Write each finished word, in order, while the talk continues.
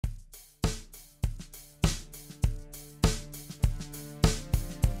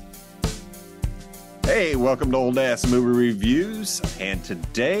Hey, welcome to Old Ass Movie Reviews. And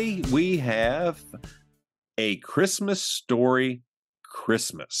today we have A Christmas Story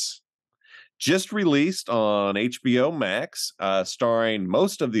Christmas. Just released on HBO Max, starring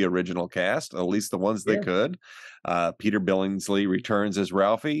most of the original cast, at least the ones they could. Peter Billingsley returns as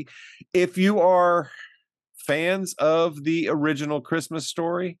Ralphie. If you are fans of the original Christmas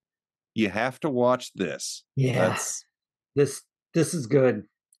Story, you have to watch this. Yes, this is good.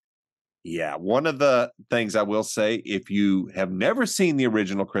 Yeah, one of the things I will say, if you have never seen the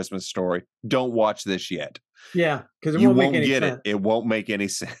original Christmas Story, don't watch this yet. Yeah, because it You won't make won't any get it. sense. It won't make any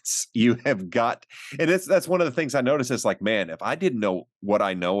sense. You have got, and that's one of the things I noticed. Is like, man, if I didn't know what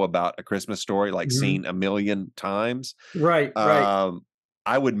I know about A Christmas Story, like seen a million times, Right, right.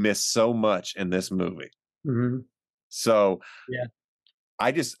 I would miss so much in this movie. hmm So Yeah,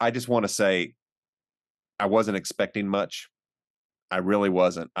 I just want to say I wasn't expecting much. I really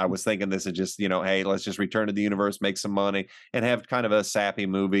wasn't. I was thinking this is just, hey, let's just return to the universe, make some money, and have kind of a sappy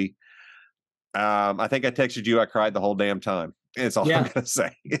movie. I think I texted you. I cried the whole damn time. It's all I'm yeah. gonna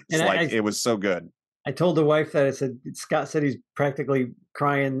say. It's And like it was so good. I told the wife that I said Scott said he's practically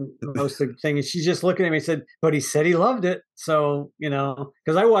crying most of the thing, and she's just looking at me and said, "But he said he loved it." So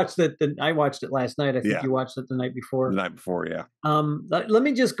because I watched it, I watched it last night. I think Yeah, you watched it the night before. the night before. Yeah, Let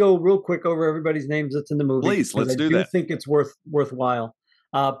me just go real quick over everybody's names that's in the movie please because let's I do do that. think it's worthwhile.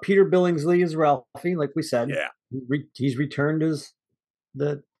 Peter Billingsley is Ralphie, like we said. Yeah, He's returned as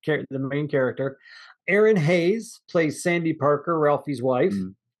the main character. Erin Hayes plays Sandy Parker, Ralphie's wife.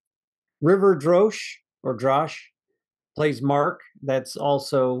 River Drosh plays Mark. That's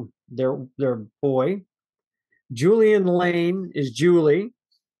also their boy. Julian Lane is Julie.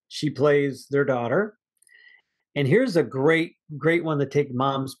 She plays their daughter. And here's a great one to take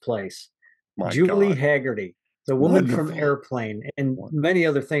mom's place. my Julie God, Haggerty, the woman from wonderful. Airplane and many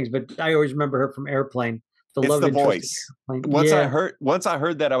other things, but I always remember her from Airplane. The It's love the interest voice. in Airplane. Once I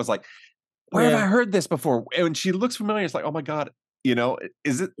heard that, I was like, where have I heard this before? And she looks familiar. It's like, oh my God,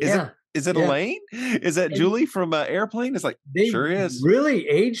 is it Yeah. Elaine? Is that And Julie from Airplane? It's like, they sure is. really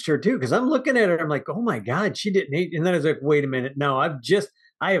aged her too, because I'm looking at her, I'm like, oh my God, she didn't age. And then I was like, wait a minute, no,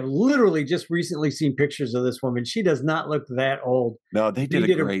 I have literally just recently seen pictures of this woman. She does not look that old. No, they They did a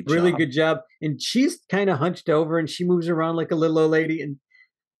did a great really job. good job. And she's kind of hunched over and she moves around like a little old lady and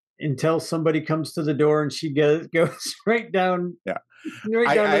until somebody comes to the door and she goes right down. Yeah.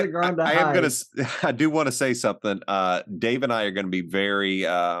 Right down to the ground to I am hide. I do want to say something. Dave and I are going to be very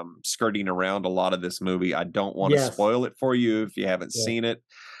skirting around a lot of this movie. I don't want to spoil it for you if you haven't seen it.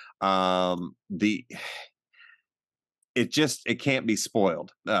 It can't be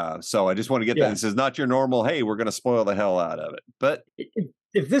spoiled. So I just want to get that. This is not your normal, hey, we're going to spoil the hell out of it. But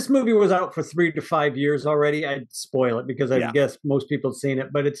if this movie was out for 3 to 5 years already, I'd spoil it because I guess most people have seen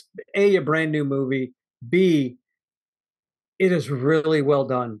it. But it's a brand new movie. B, it is really well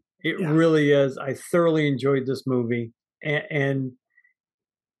done. It really is. I thoroughly enjoyed this movie, and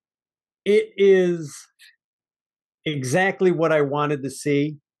it is exactly what I wanted to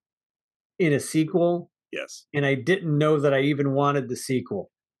see in a sequel. Yes. And I didn't know that I even wanted the sequel.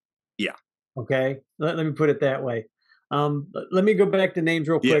 Yeah. Okay. Let me put it that way. Let me go back to names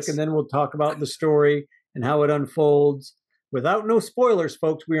real quick, and then we'll talk about the story and how it unfolds. Without no spoilers,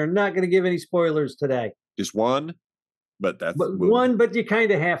 folks. We are not going to give any spoilers today. Just one, but that's one, but you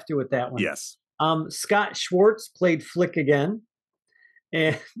kind of have to with that one. Yes. Scott Schwartz played Flick again,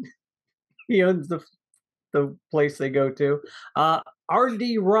 and he owns the place they go to.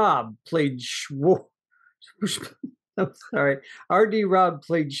 R.D. Robb played Schwartz. I'm sorry. R.D. Robb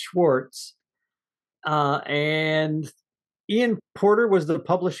played Schwartz. And Ian Porter was the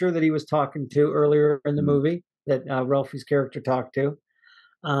publisher that he was talking to earlier in the movie that Ralphie's character talked to.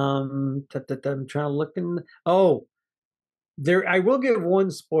 I'm trying to look in. I will give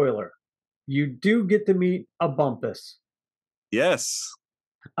one spoiler. You do get to meet a Bumpus. Yes.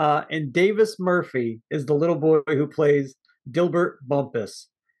 And Davis Murphy is the little boy who plays Dilbert Bumpus.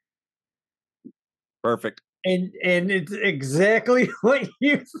 Perfect. And it's exactly what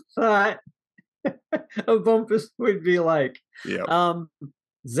you thought a Bumpus would be like. Yeah.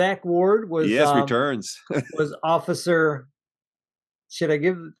 Zach Ward was returns. Was Officer. Should I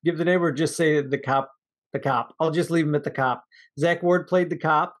give the name or just say the cop? The cop. I'll just leave him at the cop. Zach Ward played the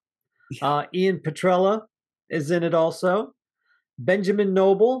cop. Ian Petrella is in it also. Benjamin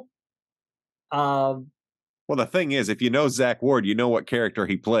Noble. Well, the thing is, if you know Zach Ward, you know what character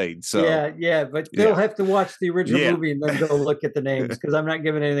he played. So but they'll have to watch the original movie and then go look at the names because I'm not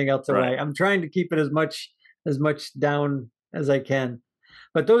giving anything else away. I'm trying to keep it as much down as I can.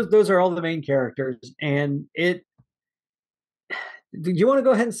 But those are all the main characters, and Do you want to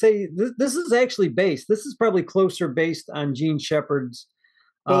go ahead and say this is actually based? This is probably closer based on Gene Shepard's.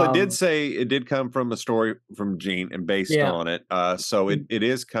 Well, it did Um, say it did come from a story from Gene and based yeah, on it. So it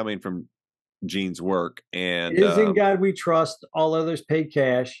is coming from Gene's work. it And is In God We Trust, All Others Pay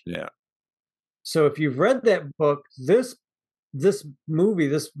Cash. yeah. So if you've read that book, this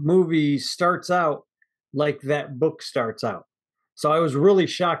movie starts out like that book starts out. So I was really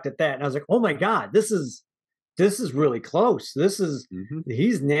shocked at that, and I was like, "Oh my God, this is really close. This is Mm-hmm.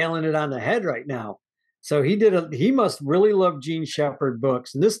 He's nailing it on the head right now." So he must really love Gene Shepard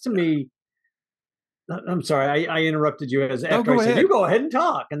books, and this to me. I'm sorry, I interrupted you as No, after I go said you ahead. go ahead and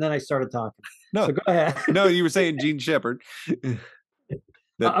talk, and then I started talking. So No, go ahead. no, you were saying Gene Shepard.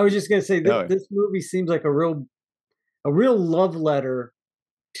 That I was just going to say oh this movie seems like a real love letter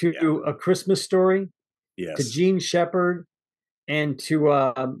yeah, to A Christmas Story, to yes, Gene Shepard, and to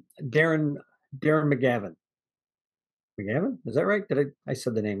Darren Darren McGavin. McGavin, is that right? Did I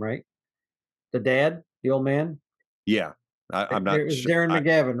said the name right? The dad, the old man. yeah. I'm not There is sure. Darren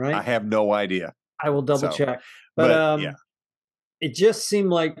McGavin, I right? have no idea. I will double So, check. But but yeah. it just seemed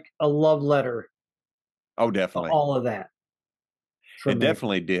like a love letter. Oh, definitely. All of that for It me.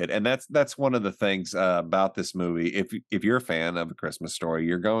 definitely did, and that's one of the things about this movie. If you're a fan of A Christmas Story,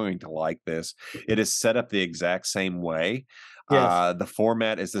 you're going to like this. It is set up the exact same way. Yes, The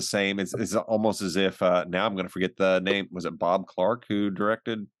format is the same. It's almost as if now I'm going to forget the name. Was it Bob Clark who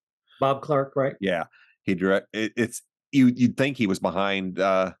directed? Bob Clark, right? Yeah, it's you'd think he was behind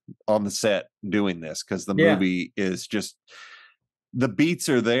on the set doing this because the Yeah, movie is just the beats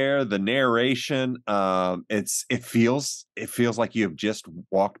are there, the narration, it feels like you have just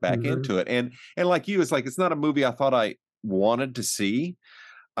walked back hmm into it. And like you, it's like it's not a movie I thought I wanted to see.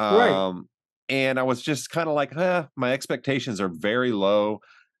 right. Um, and I was just kind of like, my expectations are very low.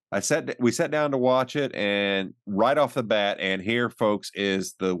 We sat down to watch it, and right off the bat, and here, folks,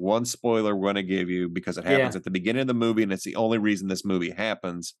 is the one spoiler we're going to give you because it happens Yeah, at the beginning of the movie, and it's the only reason this movie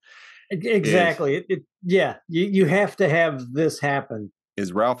happens. Is exactly. Yeah, you have to have this happen,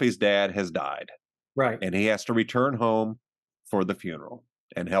 is Ralphie's dad has died, right? and he has to return home for the funeral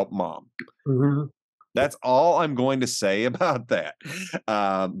and help mom. hmm That's all I'm going to say about that.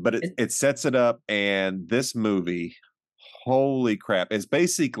 But And, it sets it up, and this movie, holy crap, is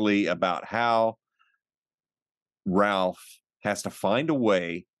basically about how Ralph has to find a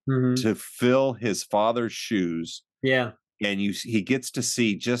way hmm to fill his father's shoes, Yeah, and he gets to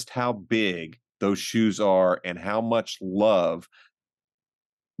see just how big those shoes are and how much love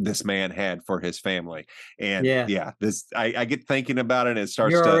this man had for his family. And yeah. yeah, this I get thinking about it and it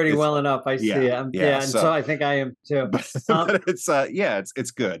starts You're to already it's welling up. I see yeah, it. yeah. Yeah, and so So I think I am too. Um, but it's yeah,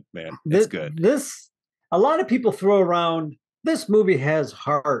 it's good, man. It's this, good. this, a lot of people throw around. This movie has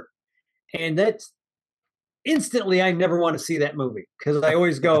heart, and that's instantly. I never want to see that movie because I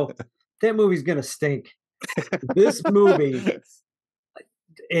always go, that movie's gonna stink. This movie,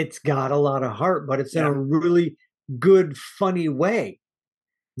 it's got a lot of heart, but it's in a Yeah. really good, funny way.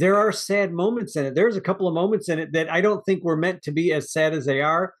 There are sad moments in it. There's a couple of moments in it that I don't think were meant to be as sad as they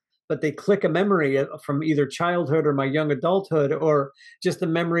are, but they click a memory from either childhood or my young adulthood, or just a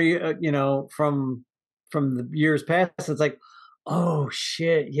memory, from the years past. It's like, oh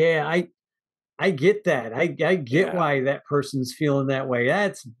shit, yeah, I get that. I get Yeah. why that person's feeling that way.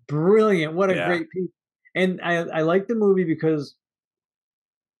 That's brilliant. What a Yeah. great piece. And I like the movie because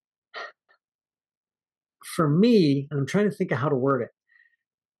for me, and I'm trying to think of how to word it.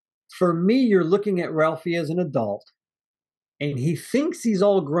 For me, you're looking at Ralphie as an adult, and he thinks he's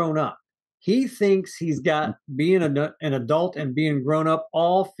all grown up. He thinks he's got being an adult and being grown up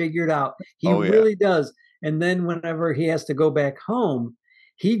all figured out. He Oh yeah. really does. And then whenever he has to go back home,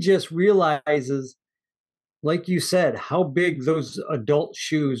 he just realizes, like you said, how big those adult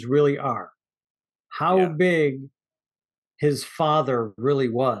shoes really are, how Yeah. big his father really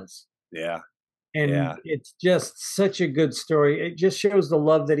was. Yeah. And Yeah. it's just such a good story. It just shows the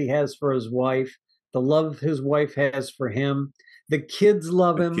love that he has for his wife, the love his wife has for him. The kids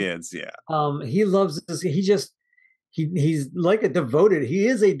love The him. kids, yeah. He loves this. He's like he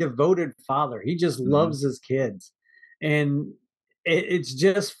is a devoted father. He just Mhm. loves his kids. And it's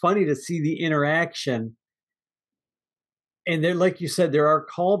just funny to see the interaction. And then, like you said, there are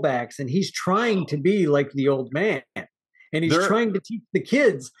callbacks, and he's trying to be like the old man. And he's There trying to teach the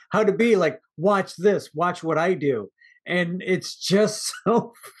kids how to be like, watch this, watch what I do. And it's just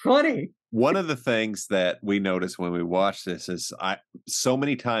so funny. one of the things that we noticed when we watched this is I so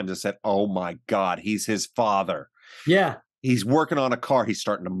many times I said, "Oh my god, he's his father." Yeah. He's working on a car. He's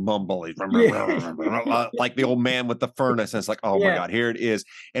starting to mumble. He's Yeah. like the old man with the furnace. And it's like, oh my Yeah. God, here it is.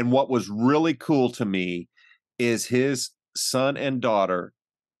 And what was really cool to me is his son and daughter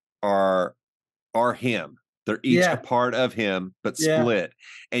are him. They're each a Yeah. part of him, but Yeah. split.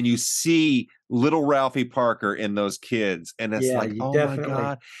 And you see little Ralphie Parker in those kids, and it's Yeah. like, You oh my definitely.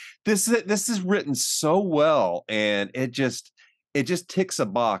 God, this is written so well, and it just ticks a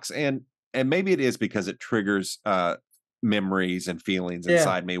box. And maybe it is because it triggers memories and feelings Yeah.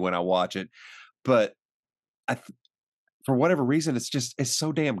 inside me when I watch it. But for whatever reason, it's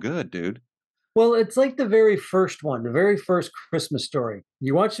so damn good, dude. Well, it's like the very first one, the very first Christmas Story.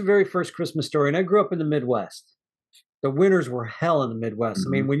 You watch the very first Christmas Story, and I grew up in the Midwest. The winters were hell in the Midwest. I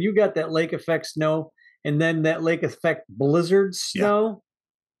mean, Mhm. when you got that lake effect snow and then that lake effect blizzard Yeah, snow,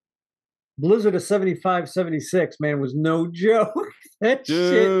 blizzard of 75, 76, man, was no joke. That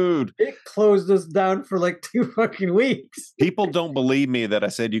shit, dude. it closed us down for like 2 fucking weeks. People don't believe me that I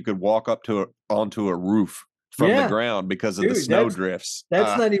said you could walk up to onto a roof from the Yeah, ground because of the dude, snow drifts.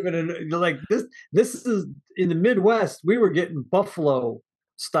 that's not even like this. This is in the Midwest. We were getting Buffalo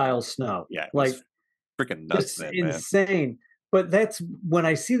style snow, Yeah, it like was freaking nuts just then, man. insane. But that's when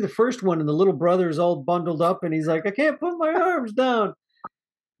I see the first one and the little brother's all bundled up and he's like, I can't put my arms down.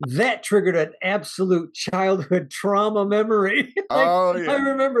 That triggered an absolute childhood trauma memory. Like Oh I yeah.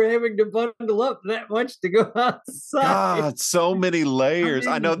 remember having to bundle up that much to go outside. God, so many I layers.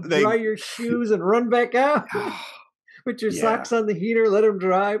 I know mean, dry they your shoes and run back out. Put your yeah. socks on the heater, let them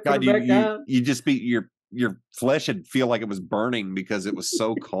dry, put God, them back on. you just be your flesh would feel like it was burning because it was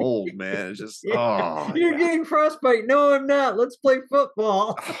so cold, man. It's just Yeah. oh You're yeah. getting frostbite. No, I'm not. Let's play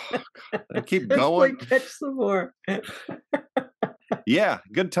football. Oh, God. Keep Let's play going. catch some more. Yeah,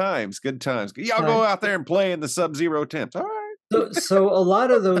 good times, good times. Y'all Uh, go out there and play in the sub-zero temps. All right. so a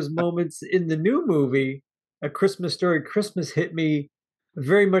lot of those moments in the new movie, A Christmas Story, Christmas hit me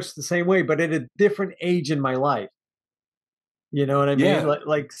very much the same way, but at a different age in my life. You know what I mean? Yeah.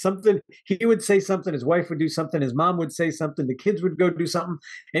 Like something he would say something, his wife would do something, his mom would say something, the kids would go do something,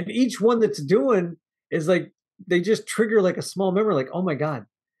 and each one that's doing is like they just trigger like a small memory, like oh my god,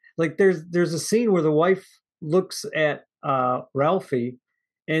 like there's a scene where the wife looks at Ralphie,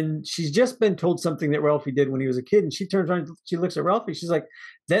 and she's just been told something that Ralphie did when he was a kid, and she turns around, she looks at Ralphie, she's like,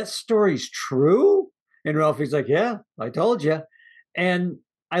 that story's true, and Ralphie's like, yeah, I told you, and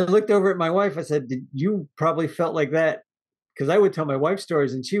I looked over at my wife. I said, "Did you probably felt like that?" Because I would tell my wife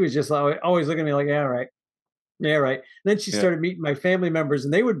stories, and she was just always looking at me like, "Yeah, right, yeah, right." And then she Yeah. started meeting my family members,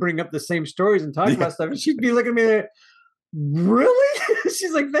 and they would bring up the same stories and talk Yeah. about stuff, and she'd be looking at me like, "Really?"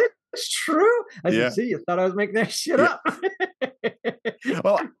 She's like, "That's true." I said, Yeah. "See, you thought I was making that shit Yeah. up."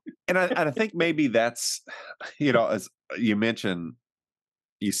 Well, and I think maybe that's, as you mentioned,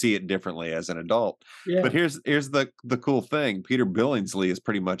 you see it differently as an adult. But Yeah, here's the cool thing. Peter Billingsley is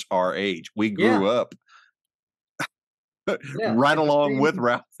pretty much our age. We yeah, grew up yeah. right At the along with same,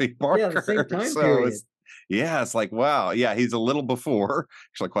 Ralphie yeah, the same Parker. time So period. it's yeah, it's like wow. Yeah, he's a little before,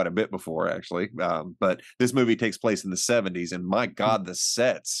 actually quite a bit before actually. But this movie takes place in the 70s and my god, the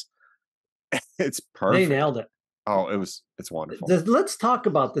sets, it's They perfect. nailed it. Oh, it's wonderful. Let's talk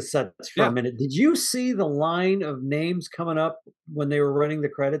about the sets for a Yeah. minute. Did you see the line of names coming up when they were running the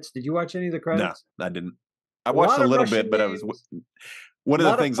credits? Did you watch any of the No, credits? I didn't. I A watched lot a of little Russian bit, but I was names, one a of the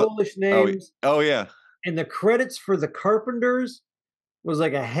lot of things. Polish Oh, names, oh yeah. and the credits for the Carpenters was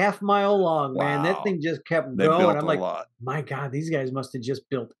like a half mile long, man. That Wow. thing just kept They going. built I'm a like, lot. my God, these guys must have just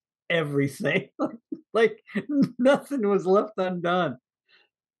built everything. Like nothing was left undone.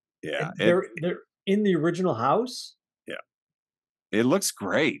 Yeah. And they're in the original house. Yeah. It looks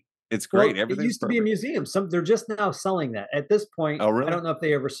great. It's great. Well, it Everything's used to be a perfect. museum. They're just now selling that. At this point, Oh, I really? don't know if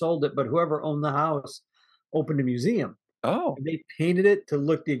they ever sold it, but whoever owned the house opened a museum. Oh. And they painted it to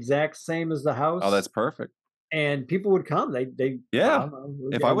look the exact same as the Oh, house, that's perfect. and people would come. They I Yeah. don't know,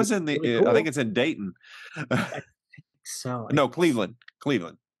 If I it was was in really I think cool. it's in Dayton. I think so. No, Cleveland.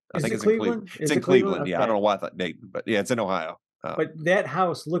 Cleveland. I Is think it it's in Cleveland. Cleveland? It's Is in it Cleveland? Cleveland. Yeah. I don't Okay. know why I thought Dayton, but yeah, it's in Ohio. But that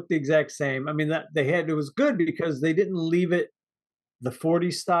house looked the exact same. I mean, that they had it was good because they didn't leave it the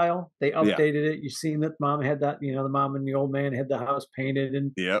 40s style. They Yeah. updated it. You've seen that mom had that, the mom and the old man had the house painted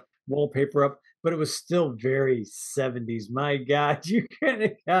and Yep. wallpaper up, but it was still very 70s. My God, you kind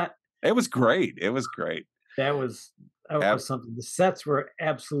of got It was great. It was great. that was that Ab- was something. The sets were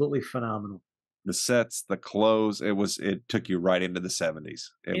absolutely phenomenal. the sets, the clothes, it took you right into the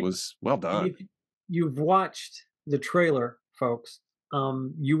 70s. It And was well and done. if you've watched the trailer, folks,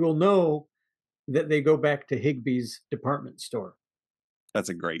 you will know that they go back to Higbee's department store. That's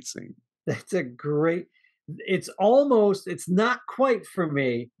a great scene. That's a great. It's not quite for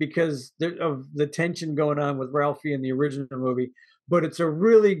me because of the tension going on with Ralphie in the original movie, but it's a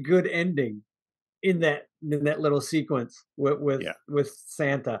really good ending in that little sequence with Yeah. with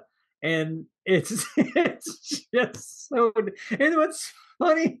Santa. and it's it's just so. And what's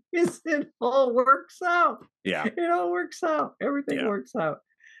funny is it all works out. Yeah. It all works out. Everything Yeah. works out,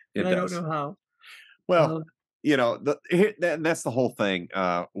 and It I don't does. know how. Well, Um, that's the whole thing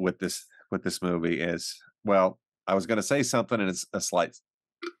with this movie is, well, I was going to say something and it's a slight,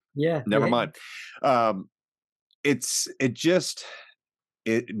 yeah, never yeah, mind. Um, it just,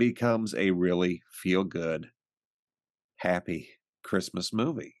 it becomes a really feel good, happy Christmas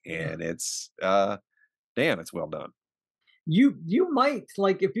movie. yeah. And it's, damn, it's well done. You might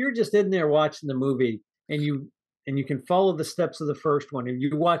like if you're just in there watching the movie and you can follow the steps of the first one and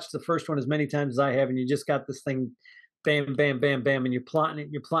you watch the first one as many times as I have and you just got this thing bam bam bam bam and you're plotting it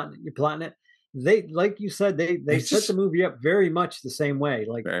you're plotting it you're plotting it they like you said they It set the just movie up very much the same way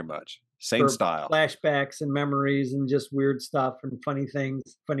like very much same for style. flashbacks and memories and just weird stuff and funny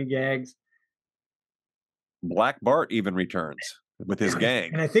things funny gags Black Bart even returns with his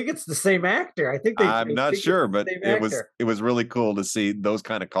gang. and I think it's the same actor I'm I not think it's sure, the but same actor it was really cool to see those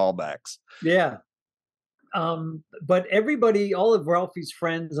kind of callbacks. yeah. But everybody, all of Ralphie's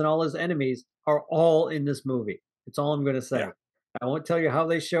friends and all his enemies are all in this movie. It's all I'm going to Yeah. say. I won't tell you how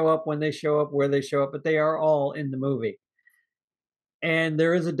they show up, when they show up, where they show up, but they are all in the movie. And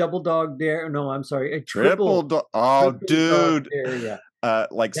there is a double dog dare. No, I'm sorry, a Oh, triple dog dude. dare. Yeah,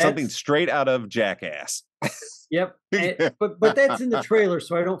 Like something that's straight out of Jackass. yep. But that's in the trailer,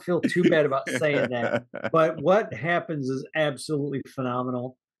 so I don't feel too bad about saying that. But what happens is absolutely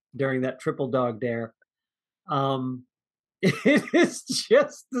phenomenal during that triple dog dare. Um, it is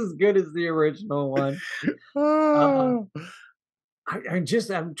just as good as the original one. Uh, Oh. I'm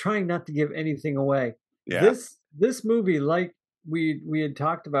trying not to give anything away. Yeah. This movie, like we had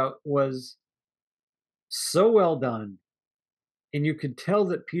talked about, was so well done, and you could tell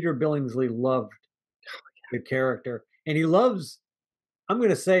that Peter Billingsley loved the character, and he loves. I'm going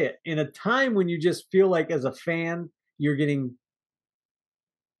to say it in a time when you just feel like, as a fan, you're getting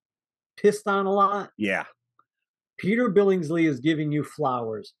pissed on a lot. Yeah. Peter Billingsley is giving you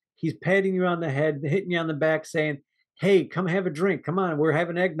flowers. He's patting you on the head, hitting you on the back, saying, "Hey, come have a drink. Come on, we're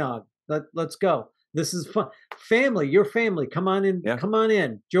having eggnog. Let's go. This is fun. Family, your family. Come on in. Yeah. Come on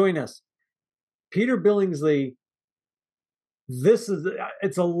in. Join us." Peter Billingsley. This is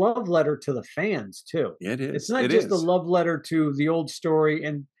it's a love letter to the fans too. It It's is. not It just a is. love letter to the old story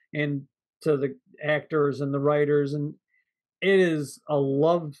and to the actors and the writers, and it is a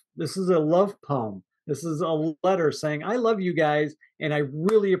love. This is a love poem. This is a letter saying, "I love you guys, and I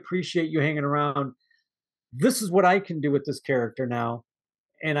really appreciate you hanging around. This is what I can do with this character now,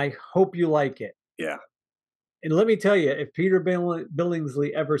 and I hope you like it." Yeah. And let me tell you, if Peter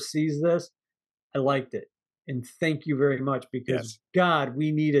Billingsley ever sees this, I liked it, and thank you very much because Yes. God,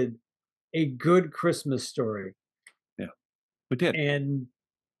 we needed a good Christmas story, Yeah. We did. and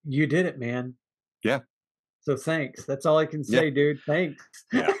you did it, man. Yeah. So thanks. That's all I can Yeah. say, dude. Thanks.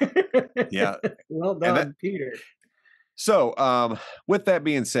 Yeah. Yeah. Well And that, done, Peter. so, with that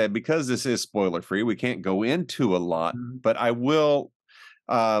being said, because this is spoiler free, we can't go into a lot, Mhm. but I will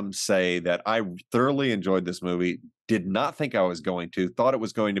say that I thoroughly enjoyed this movie. Did not think I was going to. Thought it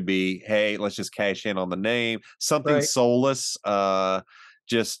was going to be, hey, let's just cash in on the name, something Right. soulless.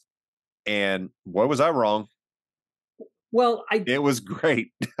 Just and boy, was I wrong. Well, It was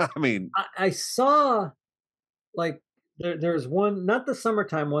great. I mean, I saw like there's one, not the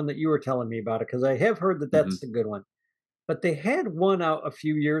summertime one that you were telling me about it, because I have heard that mhm. that's a good one. But they had one out a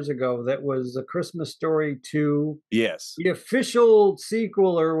few years ago that was A Christmas Story 2, Yes, the official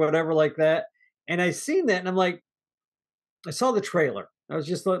sequel or whatever like that. And I seen that and I'm like, I saw the trailer. I was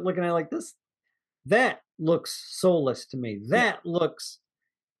just looking at it like this. That looks soulless to me. yeah. That looks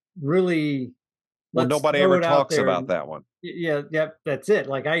really, Well, let's nobody throw ever it out talks there about and that one. yeah, yeah, that's it.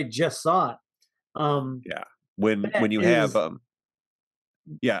 Like I just saw it. Um, Yeah, that when you have is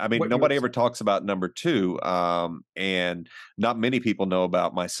yeah, I mean, what you were nobody ever saying. talks about number 2, and not many people know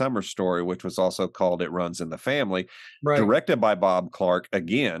about My Summer Story, which was also called It Runs in the Family, Right. directed by Bob Clark,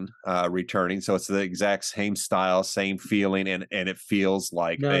 again, returning, so it's the exact same style, same feeling, and it feels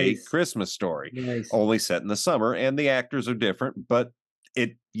like a Nice. Christmas story, Nice. only set in the summer, and the actors are different, but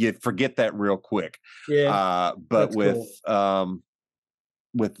you forget that real quick. Yeah, But that's cool.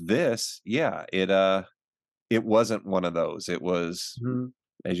 with this, yeah, it wasn't one of those. It was, Mhm.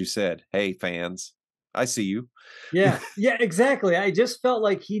 as you said, "Hey, fans, I see you." Yeah, yeah, exactly. I just felt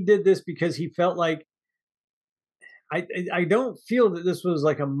like he did this because he felt like I don't feel that this was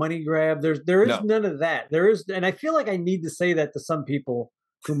like a money grab. There is No. none of that. There is, and I feel like I need to say that to some people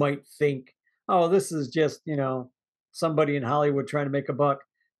who might think, oh, this is just somebody in Hollywood trying to make a buck.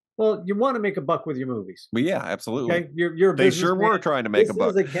 Well, you want to make a buck with your movies. But yeah, absolutely. Okay, you're a They sure businessman. were trying to make a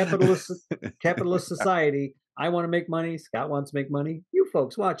buck. This is a capitalist society. I want to make money. Scott wants to make money. You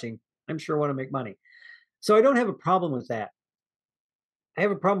folks watching, I'm sure, want to make money. So I don't have a problem with that. I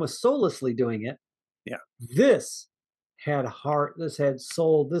have a problem with soullessly doing it. Yeah. This had heart. This had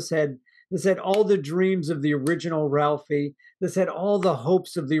soul. This had all the dreams of the original Ralphie. This had all the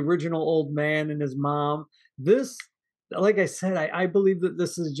hopes of the original old man and his mom. This, like I said, I believe that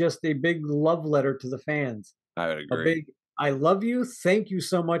this is just a big love letter to the fans. I would agree. A big, I love you. Thank you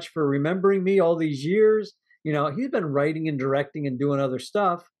so much for remembering me all these years. You know, he's been writing and directing and doing other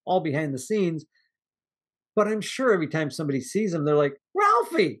stuff, all behind the scenes. But I'm sure every time somebody sees him, they're like,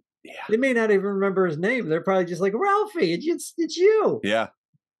 Ralphie. Yeah. They may not even remember his name. They're probably just like, Ralphie, it's you. Yeah.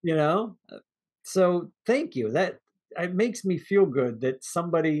 You know? So thank you. That it makes me feel good that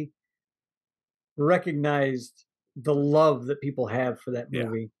somebody recognized the love that people have for that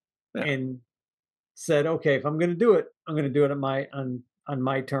movie and said, okay, if I'm going to do it, I'm going to do it on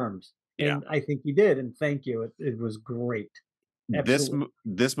my terms. And I think he did. And thank you. It was great. Absolutely.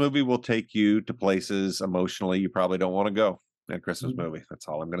 This movie will take you to places emotionally you probably don't want to go. A Christmas movie. That's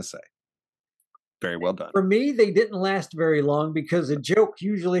all I'm going to say. Very well done. For me, they didn't last very long because a joke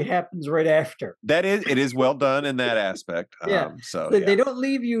usually happens right after. It is well done in that aspect. They don't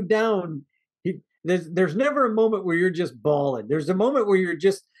leave you down. There's never a moment where you're just bawling. There's a moment where you're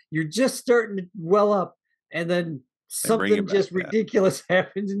just starting to well up, and then something just ridiculous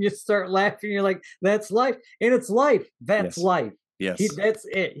happens, and you start laughing. You're like, "That's life," and it's life. That's life. Yes, that's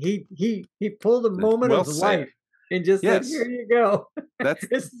it. He pulled a moment of life. And just said, here you go.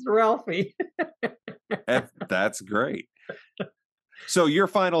 This is Ralphie. That's great. So your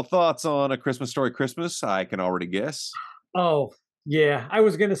final thoughts on A Christmas Story Christmas, I can already guess. Oh, yeah. I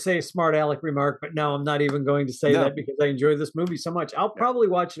was going to say smart aleck remark, but no, I'm not even going to say that because I enjoy this movie so much. I'll probably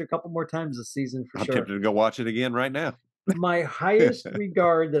watch it a couple more times this season for sure. I'm tempted to go watch it again right now. My highest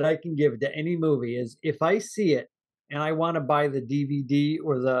regard that I can give to any movie is if I see it and I want to buy the DVD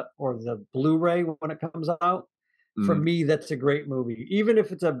or the Blu-ray when it comes out, for me, that's a great movie. Even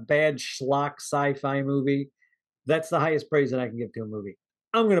if it's a bad schlock sci-fi movie, that's the highest praise that I can give to a movie.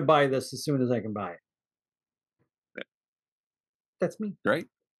 I'm going to buy this as soon as I can buy it. That's me. Great.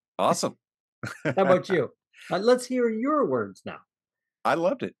 Awesome. How about you? Let's hear your words now. I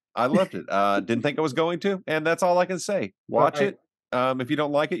loved it. Didn't think I was going to, and that's all I can say. Watch it. If you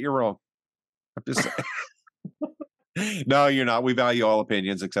don't like it, you're wrong. I'm just saying. No, you're not. We value all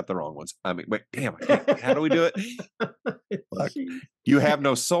opinions except the wrong ones. I mean, wait, damn, how do we do it? Look, you have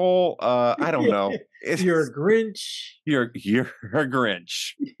no soul. I don't know. You're a Grinch. You're a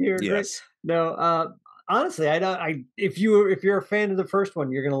Grinch. You're a Grinch. No, honestly, if you're a fan of the first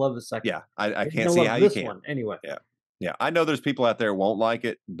one, you're gonna love the second. Yeah, I can't see how you can. One, anyway. Yeah. I know there's people out there who won't like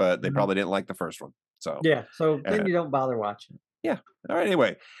it, but they probably didn't like the first one. So then you don't bother watching. Yeah. All right.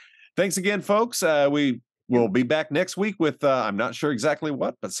 Anyway, thanks again, folks. We'll be back next week with I'm not sure exactly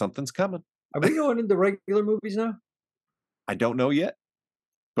what, but something's coming. Are we going into regular movies now? I don't know yet,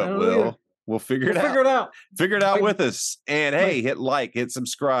 but we'll figure it out. Figure it out with us. And hey, hit like, hit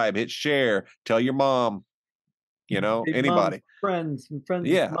subscribe, hit share, tell your mom, anybody. Moms,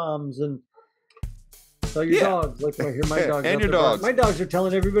 friends, moms, and tell your dogs. Like I hear my dogs. And your dogs. My dogs are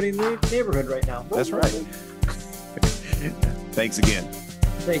telling everybody in the neighborhood right now. That's right. Thanks again.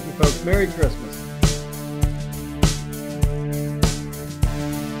 Thank you, folks. Merry Christmas.